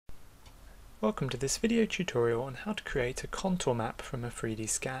Welcome to this video tutorial on how to create a contour map from a 3D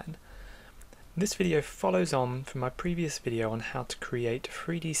scan. This video follows on from my previous video on how to create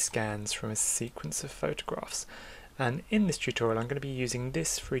 3D scans from a sequence of photographs, and in this tutorial I'm going to be using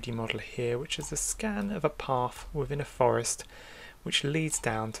this 3D model here, which is a scan of a path within a forest which leads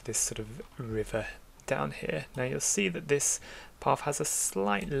down to this sort of river down here. Now you'll see that this path has a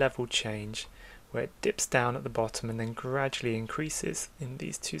slight level change where it dips down at the bottom and then gradually increases in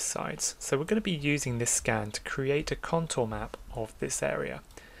these two sides. So we're going to be using this scan to create a contour map of this area.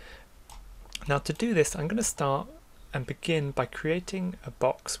 Now to do this, I'm going to start and begin by creating a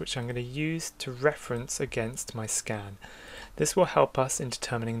box which I'm going to use to reference against my scan. This will help us in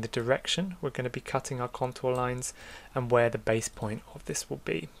determining the direction we're going to be cutting our contour lines and where the base point of this will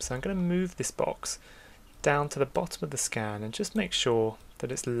be. So I'm going to move this box down to the bottom of the scan and just make sure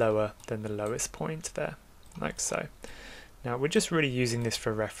that it's lower than the lowest point there, like so. Now we're just really using this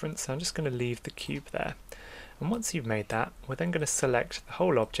for reference, so I'm just going to leave the cube there. And once you've made that, we're then going to select the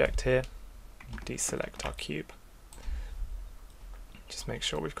whole object here, deselect our cube. Just make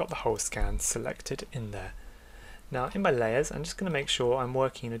sure we've got the whole scan selected in there. Now in my layers, I'm just going to make sure I'm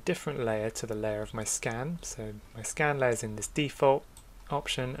working in a different layer to the layer of my scan. So my scan layer is in this default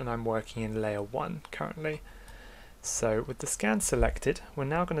option and I'm working in layer 1 currently. So with the scan selected, we're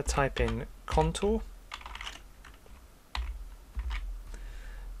now going to type in contour,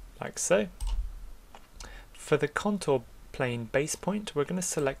 like so. For the contour plane base point, we're going to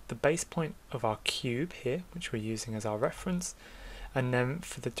select the base point of our cube here, which we're using as our reference. And then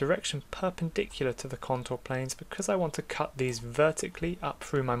for the direction perpendicular to the contour planes, because I want to cut these vertically up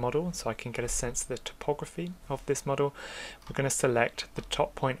through my model so I can get a sense of the topography of this model, we're going to select the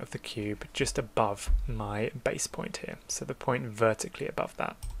top point of the cube just above my base point here. So the point vertically above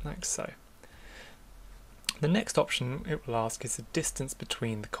that, like so. The next option it will ask is the distance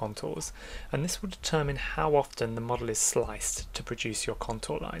between the contours, and this will determine how often the model is sliced to produce your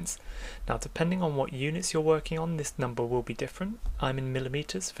contour lines. Now depending on what units you're working on, this number will be different. I'm in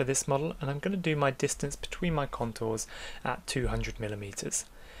millimeters for this model and I'm going to do my distance between my contours at 200 millimeters.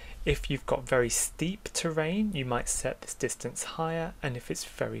 If you've got very steep terrain, you might set this distance higher, and if it's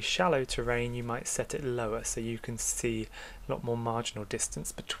very shallow terrain, you might set it lower so you can see a lot more marginal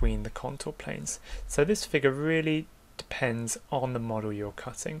distance between the contour planes. So this figure really depends on the model you're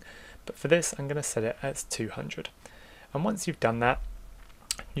cutting, but for this I'm going to set it as 200. And once you've done that,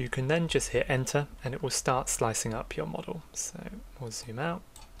 you can then just hit enter and it will start slicing up your model. So we'll zoom out,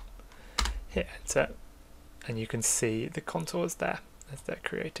 hit enter, and you can see the contours there as they're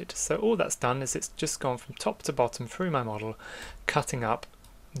created. So all that's done is it's just gone from top to bottom through my model, cutting up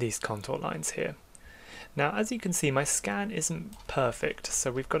these contour lines here. Now as you can see, my scan isn't perfect,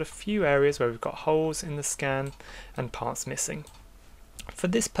 so we've got a few areas where we've got holes in the scan and parts missing. For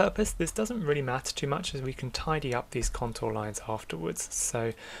this purpose, this doesn't really matter too much as we can tidy up these contour lines afterwards.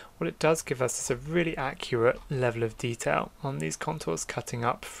 So what it does give us is a really accurate level of detail on these contours cutting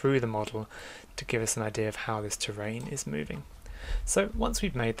up through the model to give us an idea of how this terrain is moving. So once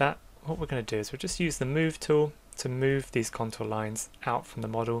we've made that, what we're going to do is we'll just use the move tool to move these contour lines out from the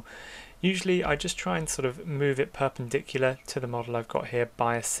model. Usually I just try and sort of move it perpendicular to the model I've got here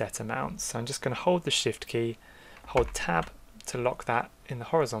by a set amount. So I'm just going to hold the shift key, hold tab to lock that in the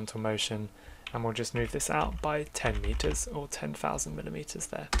horizontal motion, and we'll just move this out by 10 meters or 10,000 millimeters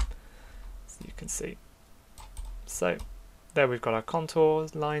there, so you can see. So there we've got our contour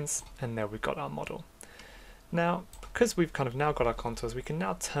lines and there we've got our model. Now, because we've kind of now got our contours, we can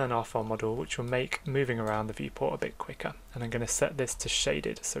now turn off our model, which will make moving around the viewport a bit quicker. And I'm going to set this to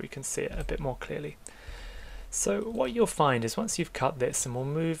shaded so we can see it a bit more clearly. So what you'll find is once you've cut this, and we'll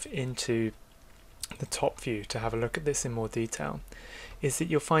move into the top view to have a look at this in more detail, is that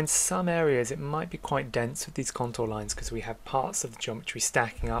you'll find some areas it might be quite dense with these contour lines because we have parts of the geometry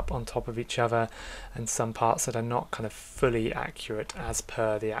stacking up on top of each other and some parts that are not kind of fully accurate as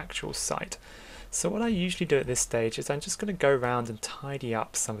per the actual site. So what I usually do at this stage is I'm just going to go around and tidy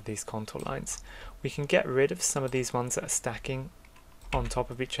up some of these contour lines. We can get rid of some of these ones that are stacking on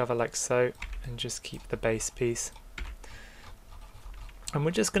top of each other like so, and just keep the base piece. And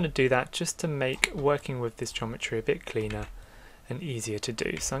we're just going to do that just to make working with this geometry a bit cleaner and easier to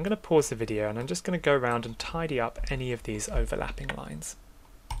do. So I'm going to pause the video and I'm just going to go around and tidy up any of these overlapping lines.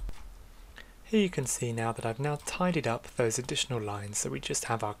 Here you can see now that I've now tidied up those additional lines, so we just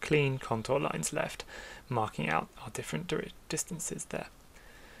have our clean contour lines left, marking out our different distances there.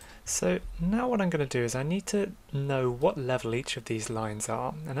 So now what I'm going to do is I need to know what level each of these lines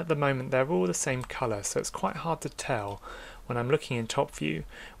are, and at the moment they're all the same colour, so it's quite hard to tell when I'm looking in top view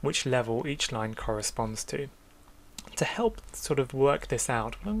which level each line corresponds to. To help sort of work this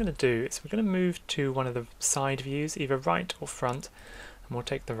out, what I'm going to do is we're going to move to one of the side views, either right or front, and we'll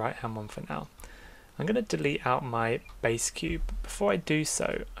take the right hand one for now. I'm going to delete out my base cube. Before I do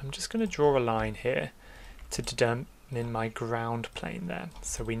so, I'm just going to draw a line here to determine my ground plane there,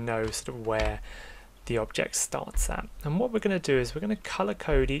 so we know sort of where the object starts at. And what we're going to do is we're going to color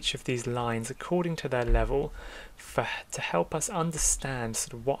code each of these lines according to their level to help us understand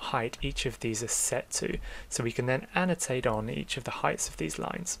sort of what height each of these is set to, so we can then annotate on each of the heights of these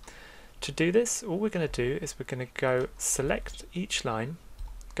lines. To do this, all we're going to do is we're going to go select each line,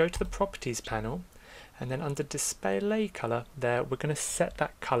 go to the properties panel, and then under display color there, we're going to set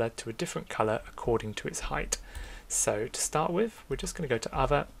that color to a different color according to its height. So to start with, we're just going to go to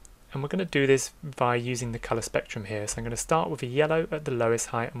other, and we're going to do this by using the color spectrum here. So I'm going to start with a yellow at the lowest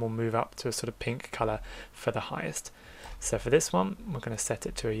height, and we'll move up to a sort of pink color for the highest. So for this one, we're going to set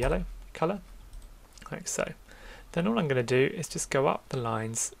it to a yellow color, like so. Then all I'm going to do is just go up the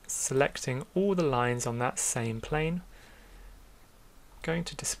lines, selecting all the lines on that same plane, going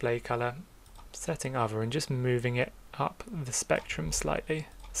to display color, setting other, and just moving it up the spectrum slightly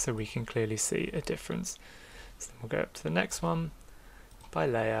so we can clearly see a difference. So then we'll go up to the next one, by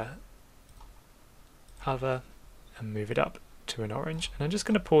layer, other, and move it up to an orange. And I'm just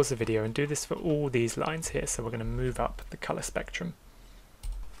going to pause the video and do this for all these lines here, so we're going to move up the color spectrum.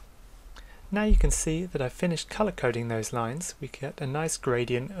 Now you can see that I've finished color coding those lines. We get a nice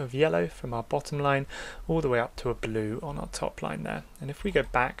gradient of yellow from our bottom line all the way up to a blue on our top line there. And if we go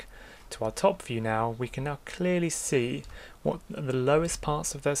back to our top view now, we can now clearly see what the lowest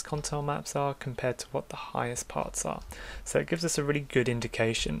parts of those contour maps are compared to what the highest parts are. So it gives us a really good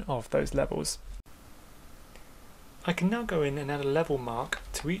indication of those levels. I can now go in and add a level mark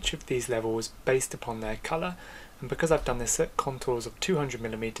to each of these levels based upon their colour, and because I've done this at contours of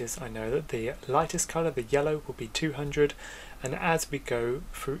 200mm, I know that the lightest colour, the yellow, will be 200, and as we go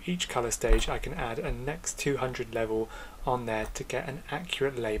through each colour stage I can add a next 200 level on there to get an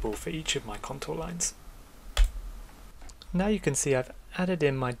accurate label for each of my contour lines. Now you can see I've added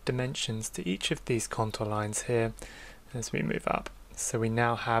in my dimensions to each of these contour lines here as we move up. So we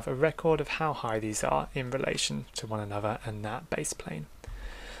now have a record of how high these are in relation to one another and that base plane.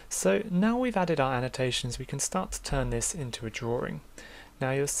 So now we've added our annotations, we can start to turn this into a drawing.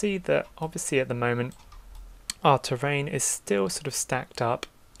 Now you'll see that obviously at the moment our terrain is still sort of stacked up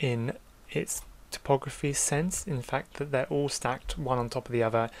in its topography sense, in fact that they're all stacked one on top of the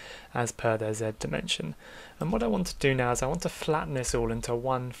other as per their Z dimension. And what I want to do now is I want to flatten this all into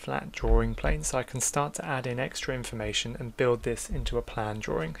one flat drawing plane, so I can start to add in extra information and build this into a plan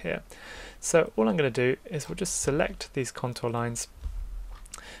drawing here. So all I'm going to do is we'll just select these contour lines.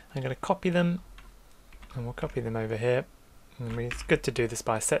 I'm going to copy them, and we'll copy them over here. And it's good to do this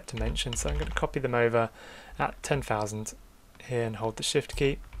by set dimension, so I'm going to copy them over at 10,000 here and hold the shift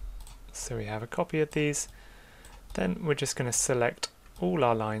key. So we have a copy of these. Then we're just going to select all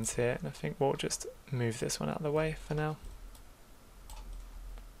our lines here, and I think we'll just move this one out of the way for now.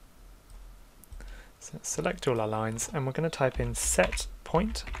 So select all our lines, and we're going to type in set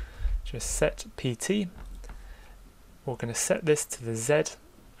point, just set PT. We're going to set this to the Z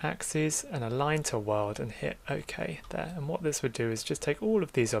axis and align to world and hit OK there. And what this would do is just take all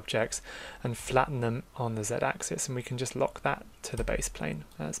of these objects and flatten them on the Z axis, and we can just lock that to the base plane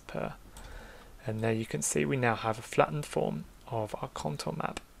as per. And there you can see we now have a flattened form of our contour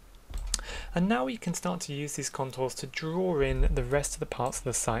map. And now we can start to use these contours to draw in the rest of the parts of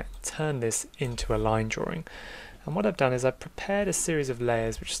the site and turn this into a line drawing. And what I've done is I've prepared a series of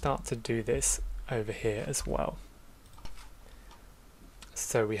layers which start to do this over here as well.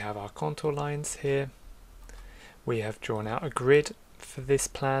 So we have our contour lines here. We have drawn out a grid for this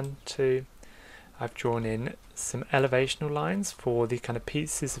plan too. I've drawn in some elevational lines for the kind of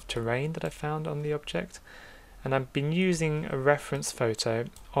pieces of terrain that I found on the object. And I've been using a reference photo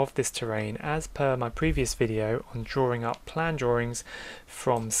of this terrain as per my previous video on drawing up plan drawings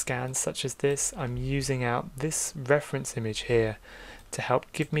from scans such as this. I'm using out this reference image here to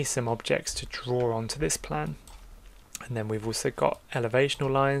help give me some objects to draw onto this plan. And then we've also got elevational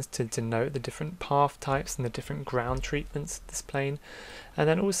lines to denote the different path types and the different ground treatments of this plane. And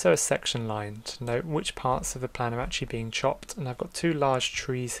then also a section line to note which parts of the plan are actually being chopped. And I've got two large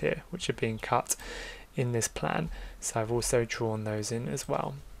trees here which are being cut in this plan, so I've also drawn those in as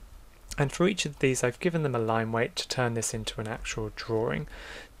well. And for each of these I've given them a line weight to turn this into an actual drawing.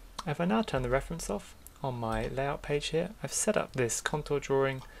 If I now turn the reference off on my layout page here, I've set up this contour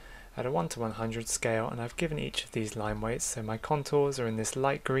drawing at a 1:100 scale, and I've given each of these line weights. So my contours are in this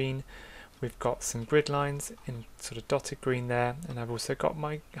light green, we've got some grid lines in sort of dotted green there, and I've also got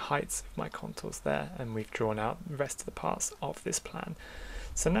my heights of my contours there, and we've drawn out the rest of the parts of this plan.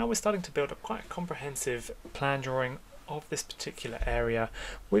 So now we're starting to build up quite a comprehensive plan drawing of this particular area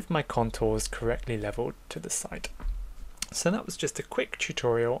with my contours correctly leveled to the site. So that was just a quick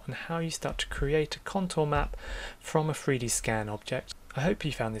tutorial on how you start to create a contour map from a 3D scan object. I hope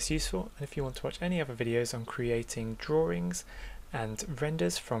you found this useful, and if you want to watch any other videos on creating drawings and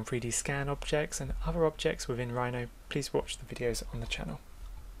renders from 3D scan objects and other objects within Rhino, please watch the videos on the channel.